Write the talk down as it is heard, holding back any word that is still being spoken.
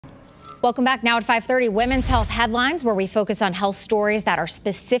Welcome back now at 5:30 Women's Health Headlines, where we focus on health stories that are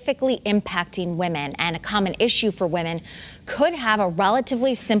specifically impacting women. And a common issue for women could have a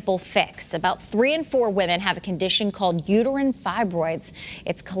relatively simple fix. About 3 in 4 women have a condition called uterine fibroids.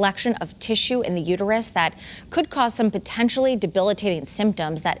 It's a collection of tissue in the uterus that could cause some potentially debilitating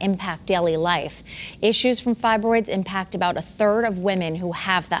symptoms that impact daily life. Issues from fibroids impact about 1/3 of women who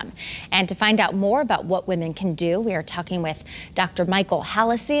have them. And to find out more about what women can do, we are talking with Dr. Michael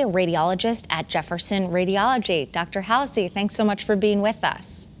Hallisey, a radiologist at Jefferson Radiology. Dr. Hallisey, thanks so much for being with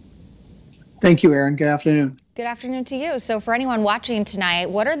us. Thank you, Erin. Good afternoon. Good afternoon to you. So for anyone watching tonight,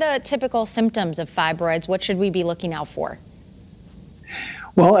 what are the typical symptoms of fibroids? What should we be looking out for?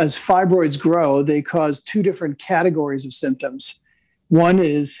 Well, as fibroids grow, they cause 2 different categories of symptoms. One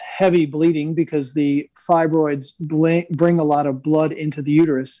is heavy bleeding because the fibroids bring a lot of blood into the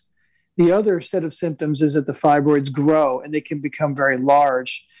uterus. The other set of symptoms is that the fibroids grow and they can become very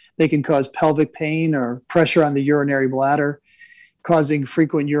large. They can cause pelvic pain or pressure on the urinary bladder, causing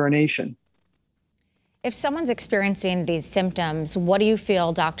frequent urination. If someone's experiencing these symptoms, what do you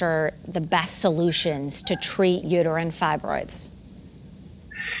feel, doctor, the best solutions to treat uterine fibroids?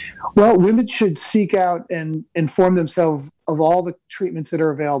 Well, women should seek out and inform themselves of all the treatments that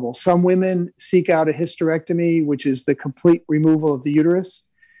are available. Some women seek out a hysterectomy, which is the complete removal of the uterus.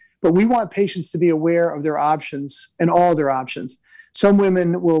 But we want patients to be aware of their options and all their options. Some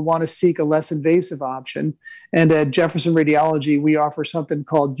women will want to seek a less invasive option. And at Jefferson Radiology, we offer something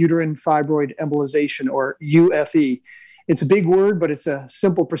called Uterine Fibroid Embolization, or UFE. It's a big word, but it's a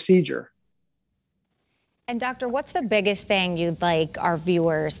simple procedure. And doctor, what's the biggest thing you'd like our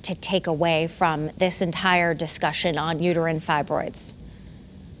viewers to take away from this entire discussion on uterine fibroids?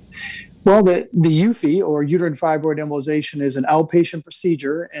 Well, the UFE, or uterine fibroid embolization, is an outpatient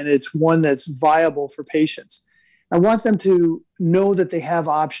procedure, and it's one that's viable for patients. I want them to know that they have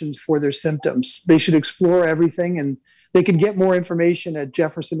options for their symptoms. They should explore everything, and they can get more information at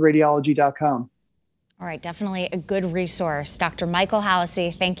jeffersonradiology.com. All right, definitely a good resource. Dr. Michael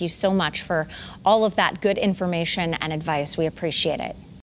Hallisey, thank you so much for all of that good information and advice. We appreciate it.